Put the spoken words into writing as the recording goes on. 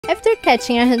After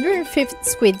catching 150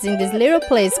 squids in this little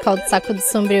place called Saco da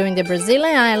Sombrio in the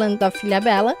Brazilian island of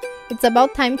Ilhabela, it's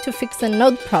about time to fix an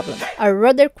old problem, our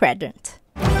rudder quadrant.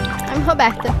 I'm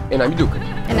Roberta. And I'm Duca.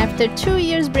 And after 2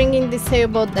 years bringing this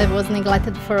sailboat that was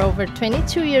neglected for over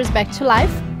 22 years back to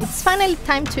life, it's finally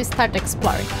time to start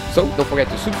exploring. So don't forget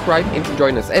to subscribe and to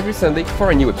join us every Sunday for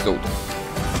a new episode.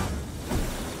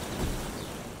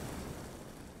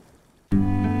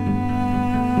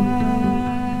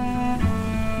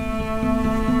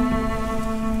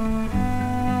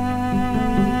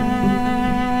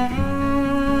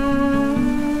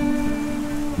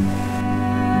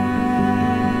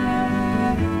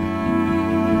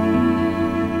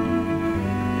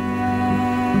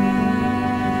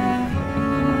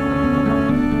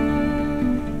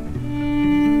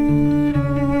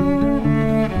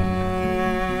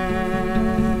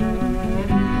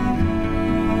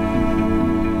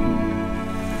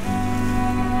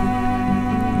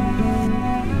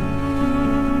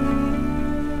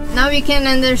 Now we can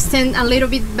understand a little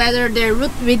bit better the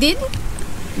route we did.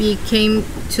 We came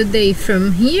today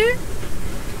from here,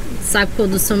 Saco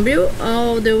do Sombrio,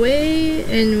 all the way,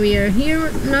 and we are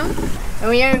here now. And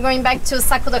we are going back to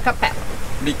Saco da Capela.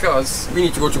 Because we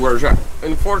need to go to Guarujá.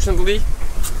 Unfortunately,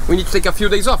 we need to take a few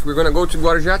days off. We're gonna go to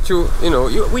Guarujá to,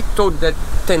 we told that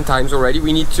 10 times already.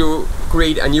 We need to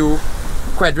create a new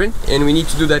quadrant, and we need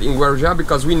to do that in Guarujá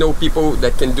because we know people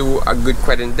that can do a good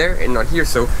quadrant there and not here.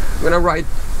 So we're gonna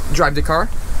drive the car,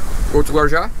 go to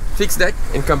Guarujá, fix that,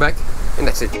 and come back, and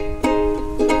that's it.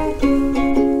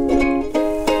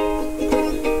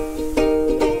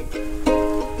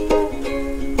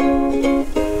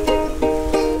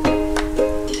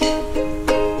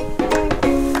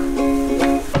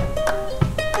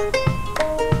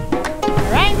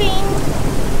 Arriving!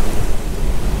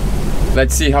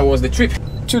 Let's see how was the trip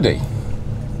today.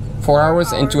 4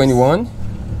 hours and 21.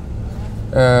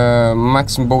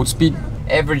 Maximum boat speed.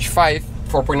 Average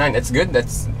 4.9, that's good,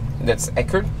 that's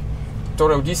accurate.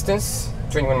 Total distance,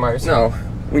 21 miles. Now,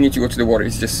 we need to go to the water,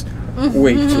 it's just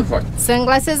way too hot.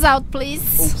 Sunglasses out, please.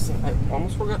 Oops, I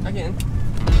almost forgot again.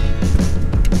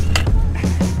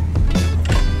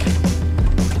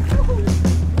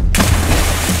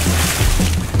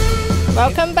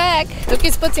 Welcome back. Duke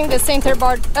is putting the center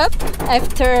board up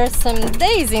after some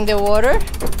days in the water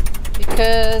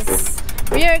because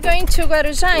we are going to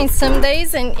Guarujá in some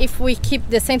days, and if we keep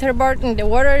the center board in the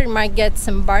water, we might get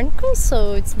some barnacles,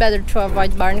 so it's better to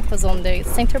avoid barnacles on the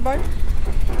center board.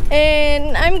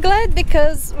 And I'm glad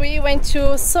because we went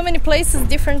to so many places,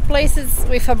 different places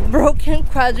with a broken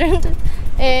quadrant,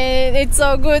 and it's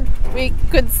all good. We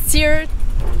could steer.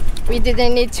 We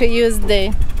didn't need to use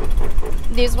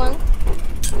this one.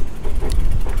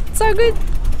 It's all good.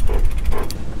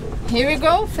 Here we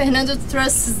go. Fernando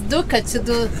trusts Duca to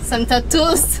do some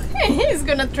tattoos. He's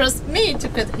gonna trust me to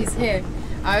cut his hair.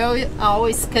 I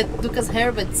always cut Duca's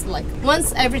hair, but it's like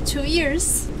once every 2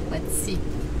 years. Let's see.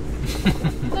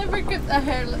 Never cut a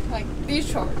hair like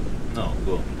this short. No,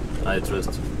 go. I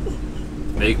trust you.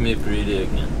 Make me pretty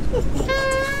again.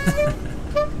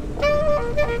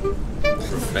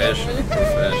 Professional.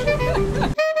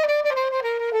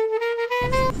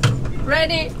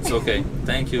 Ready? It's okay.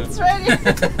 Thank you. It's ready.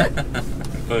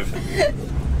 Perfect.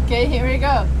 Okay, here we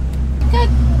go. Cut.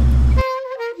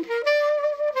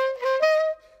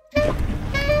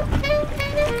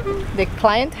 The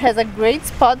client has a great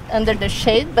spot under the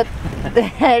shade, but the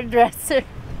hairdresser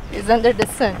is under the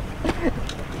sun.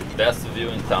 Best view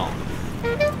in town.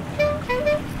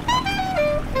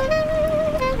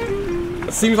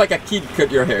 Seems like a kid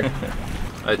cut your hair.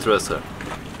 I trust her.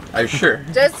 Are you sure?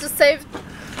 Just to save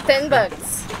 10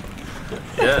 bucks.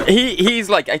 Yeah. He's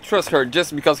like, I trust her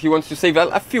just because he wants to save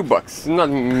a few bucks. Not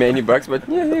many bucks, but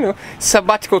yeah,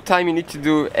 sabbatical time, you need to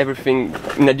do everything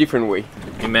in a different way.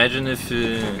 Imagine if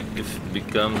it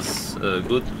becomes a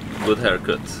good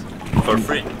haircut for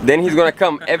free. Then he's gonna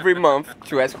come every month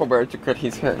to ask Roberta to cut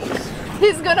his hair.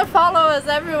 He's gonna follow us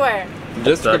everywhere.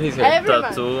 Just cut his hair.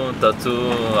 Tattoo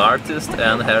artist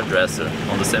and hairdresser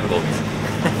on the same boat.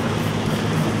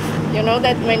 You know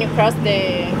that when you cross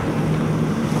the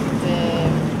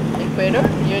equator,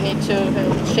 you need to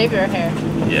shave your hair.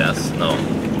 Yes, no.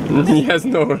 Yes,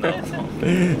 no.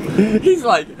 He's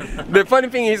like, the funny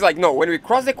thing is like, no, when we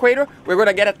cross the equator, we're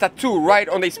gonna get a tattoo right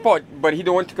on the spot, but he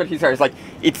don't want to cut his hair. It's like,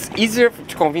 it's easier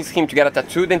to convince him to get a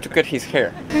tattoo than to cut his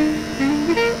hair.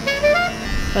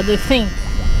 What do you think?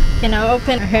 Can I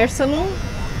open a hair salon?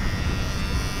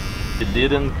 It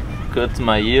didn't cut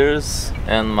my ears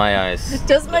and my eyes.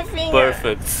 Just my finger.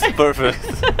 Perfect, perfect.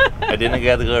 I didn't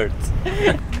get hurt.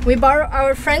 We borrow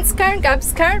our friend's car,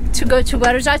 Gab's car, to go to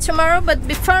Guarujá tomorrow, but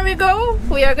before we go,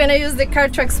 we are gonna use the car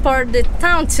to explore the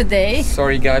town today.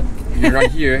 Sorry, Gab, you're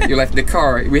not here. You left the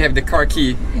car. We have the car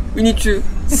key. We need to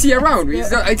see around.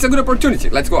 It's a good opportunity.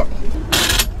 Let's go.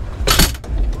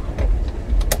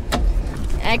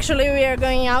 Actually, we are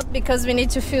going out because we need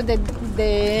to fill the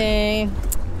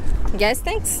gas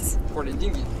tanks For the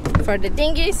dinghy. for the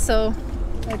dinghy, so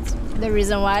that's the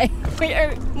reason why we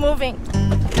are moving.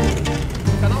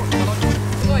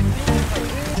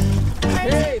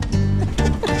 Hey.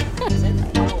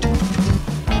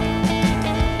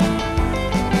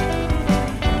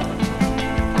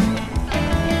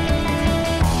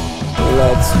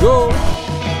 Let's go.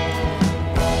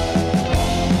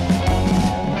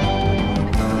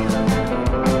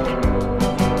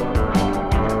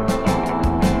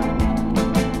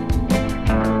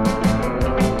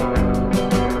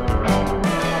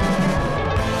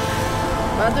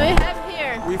 What do we have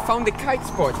here? We found the kite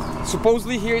spot.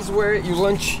 Supposedly here is where you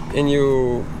lunch and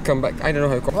you come back. I don't know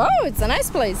how you call it. Wow, it's a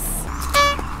nice place.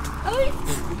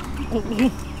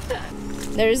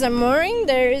 There is a mooring,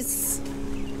 there is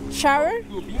shower.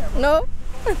 No?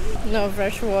 No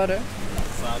fresh water.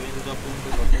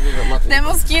 The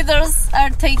mosquitoes are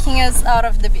taking us out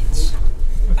of the beach.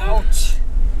 Ouch.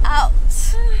 Out!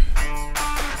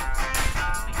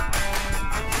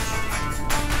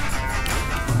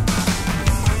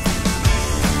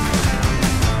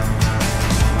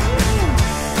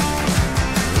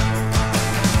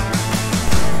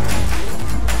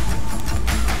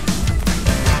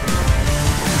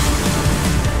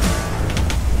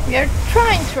 We are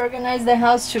trying to organize the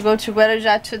house to go to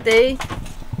Guarujá today.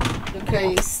 Duca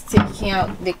is taking out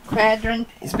the quadrant.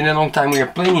 It's been a long time. We are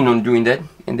planning on doing that,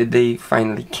 and the day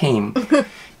finally came.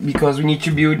 Because we need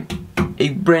to build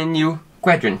a brand new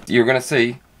quadrant. You're gonna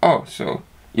say, oh, so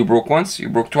you broke once, you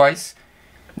broke twice,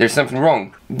 there's something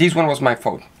wrong. This one was my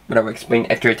fault, but I will explain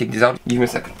after I take this out. Give me a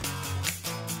second.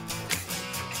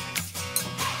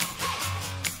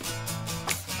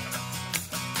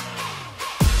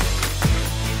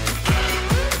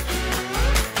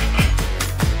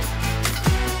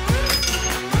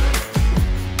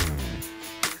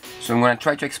 So I'm gonna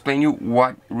try to explain you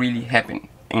what really happened,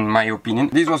 in my opinion.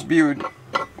 This was built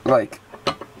like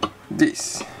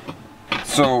this.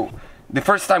 So the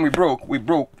first time we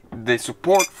broke the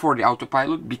support for the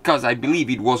autopilot because I believe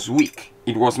it was weak.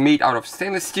 It was made out of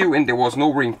stainless steel and there was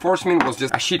no reinforcement. It was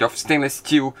just a sheet of stainless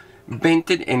steel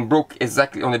bented and broke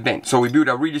exactly on the bend. So we built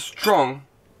a really strong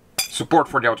support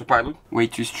for the autopilot. Way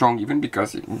too strong even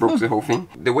because it broke the whole thing.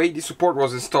 The way the support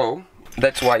was installed,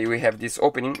 that's why we have this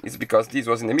opening, is because this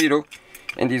was in the middle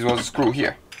and this was a screw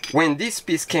here. When this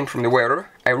piece came from the welder,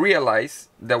 I realized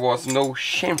there was no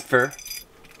chamfer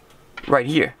right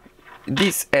here.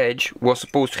 This edge was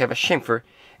supposed to have a chamfer,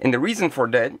 and the reason for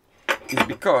that is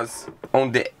because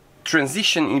on the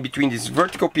transition in between this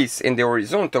vertical piece and the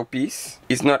horizontal piece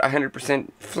is not 100%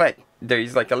 flat. There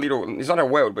is like a little, it's not a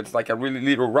weld, but it's like a really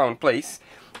little round place,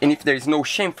 and if there is no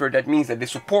chamfer, that means that the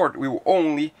support will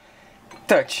only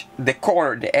touch the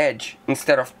corner, the edge,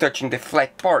 instead of touching the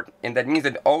flat part, and that means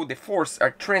that all the force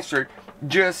are transferred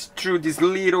just through this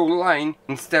little line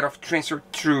instead of transferred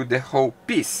through the whole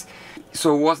piece.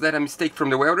 So was that a mistake from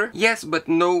the welder? Yes, but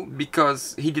no,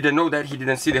 because he didn't know that, he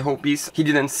didn't see the whole piece. He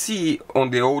didn't see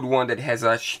on the old one that had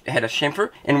a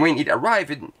chamfer, and when it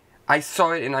arrived, I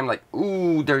saw it and I'm like,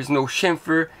 ooh, there is no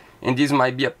chamfer, and this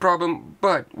might be a problem.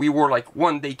 But we were like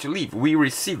 1 day to leave. We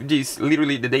received this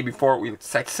literally the day before we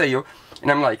set sail, and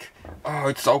I'm like, oh,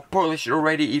 it's all polished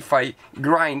already. If I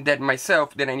grind that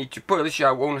myself, then I need to polish it.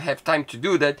 I won't have time to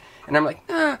do that. And I'm like,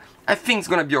 I think it's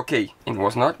gonna be okay. And it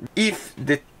was not. If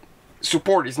the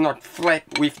support is not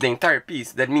flat with the entire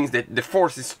piece, that means that the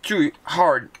force is too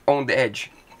hard on the edge,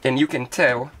 and you can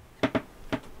tell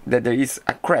that there is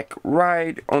a crack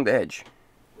right on the edge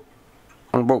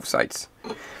on both sides.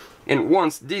 And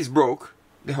once this broke,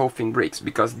 the whole thing breaks,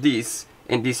 because this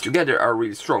and this together are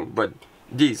really strong, but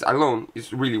this alone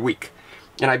is really weak.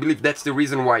 And I believe that's the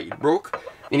reason why it broke,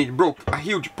 and it broke a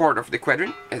huge part of the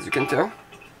quadrant, as you can tell.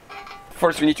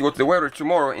 First we need to go to the welder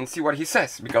tomorrow and see what he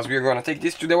says, because we're gonna take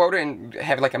this to the welder and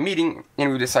have like a meeting, and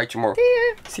we'll decide tomorrow.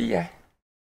 See ya!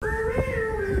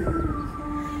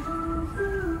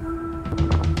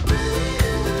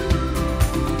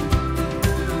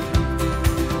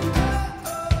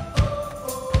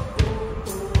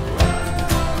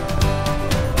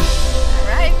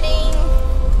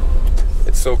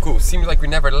 So cool. Seems like we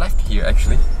never left here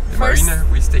actually. The marina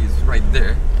we stay is right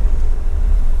there.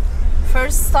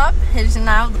 first stop,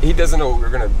 Reginaldo. He doesn't know we're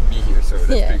gonna be here, so that's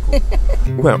pretty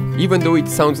cool. Well, even though it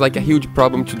sounds like a huge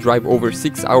problem to drive over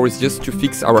 6 hours just to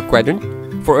fix our quadrant,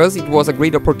 for us it was a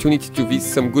great opportunity to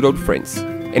visit some good old friends.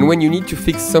 And when you need to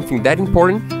fix something that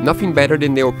important, nothing better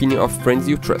than the opinion of friends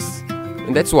you trust.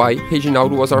 And that's why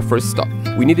Reginaldo was our first stop.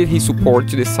 We needed his support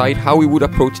to decide how we would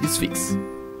approach this fix.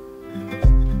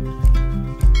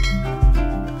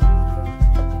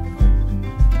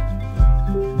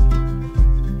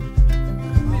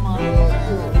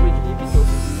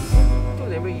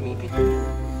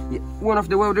 One of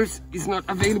the welders is not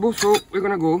available, so we're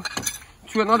gonna go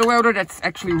to another welder that's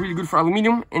actually really good for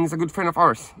aluminium and is a good friend of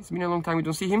ours. It's been a long time we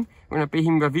don't see him. We're gonna pay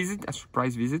him a visit, a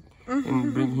surprise visit,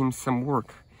 and bring him some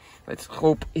work. Let's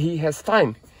hope he has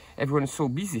time. Everyone is so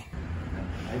busy.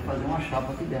 Aí fazer uma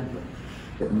chapa aqui dentro.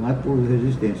 Não é por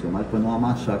resistência, mas para não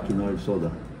amassar aqui na hora de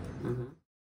soldar.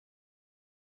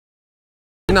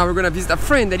 Now we're gonna visit a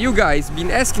friend that you guys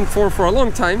been asking for a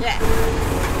long time. Yeah.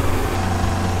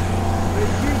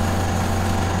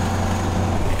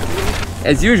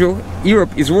 As usual,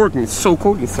 Europe is working. It's so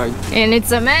cold inside. And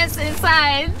it's a mess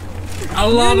inside. A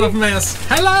lot of mess.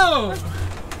 Hello!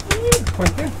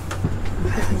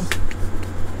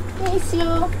 Miss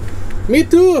you. Me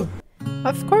too!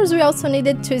 Of course, we also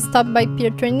needed to stop by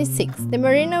Pier 26, the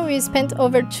marina we spent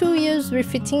over 2 years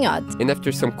refitting yacht. And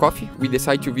after some coffee, we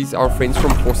decided to visit our friends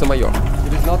from Força Maior.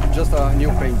 It is not just a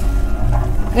new paint.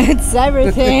 It's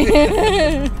everything.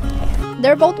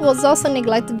 Their boat was also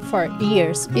neglected for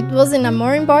years. It was in a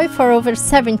mooring buoy for over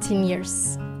 17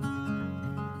 years.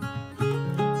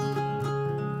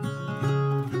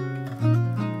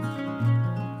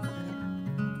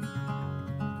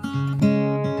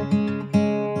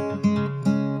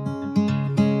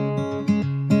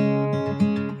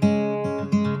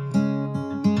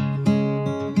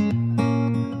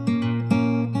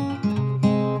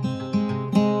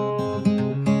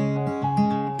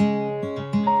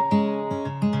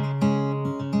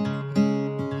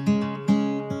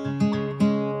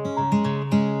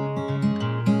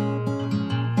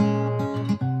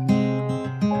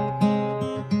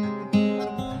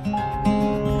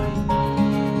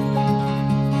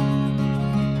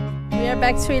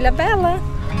 Back to Ilhabela.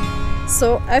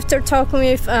 So after talking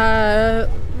with a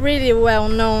really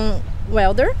well-known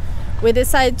welder, we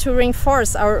decided to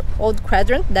reinforce our old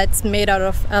quadrant that's made out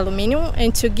of aluminum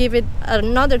and to give it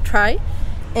another try.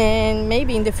 And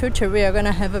maybe in the future we are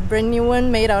gonna have a brand new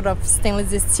one made out of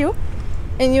stainless steel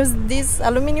and use this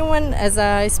aluminum one as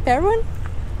a spare one.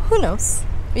 Who knows?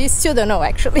 We still don't know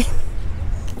actually.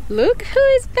 Look who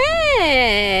is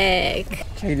back!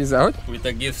 Check this out. With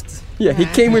a gift. Yeah, he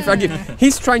came with a gift.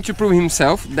 He's trying to prove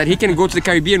himself that he can go to the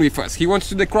Caribbean with us. He wants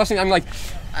to do the crossing. I'm like,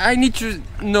 I need to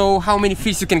know how many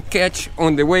fish you can catch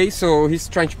on the way. So he's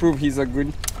trying to prove he's a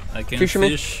good I can fisherman.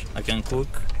 fish, I can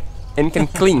cook, And can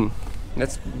clean.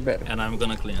 That's better. and I'm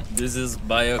gonna clean. This is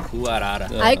Baiacu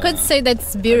Arara. I could say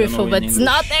that's beautiful, know but in it's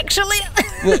English. not actually.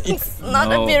 It's not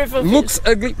No. a beautiful fish. Looks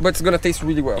ugly, but it's gonna taste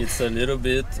really well. It's a little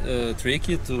bit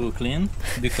tricky to clean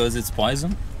because it's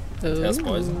poison. It has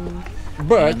poison.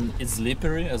 But And it's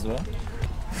slippery as well.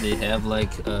 They have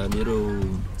like a little,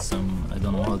 I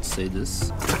don't know how to say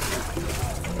this.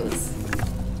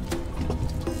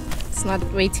 It's not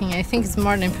weighting. I think it's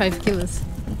more than 5 kilos.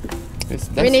 that's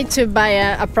We need to buy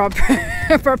a proper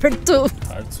a proper tool.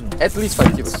 Hard to. at least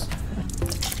 5 kilos.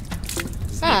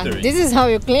 Slippery. This is how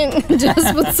you clean.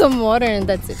 Just put some water and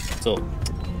that's it. So,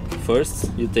 first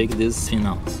you take this fin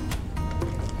out.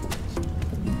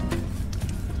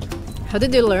 How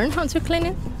did you learn how to clean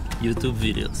it? YouTube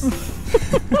videos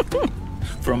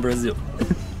from Brazil.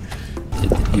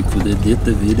 You could edit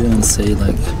the video and say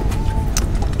like,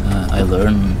 I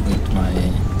learned with my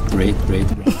great.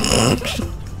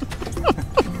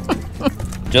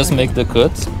 Just make the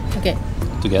cut Okay.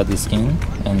 to get the skin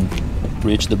and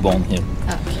reach the bone here.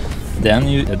 Okay. Then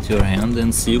you at your hand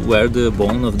and see where the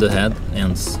bone of the head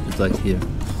ends. It's like here.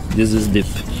 This is deep.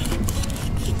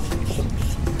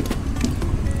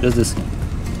 Just the skin.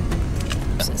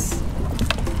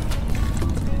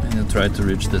 And you try to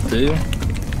reach the tail.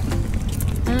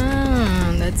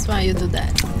 That's why you do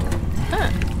that. Huh.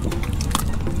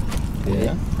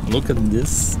 Yeah. Look at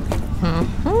this.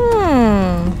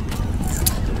 Ooh.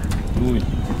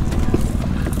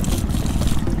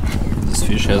 This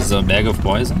fish has a bag of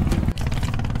poison.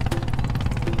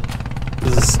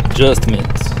 This is just meat.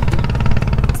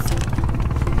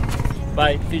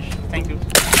 Bye, fish. Thank you.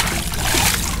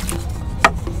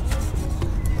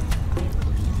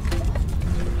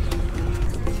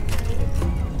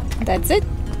 That's it.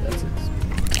 That's it.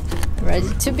 Ready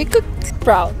to be cooked.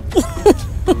 Proud.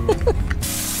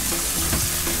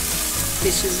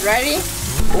 fish is ready.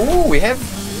 Oh, we have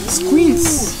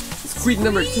Squids. squid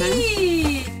number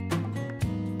 10.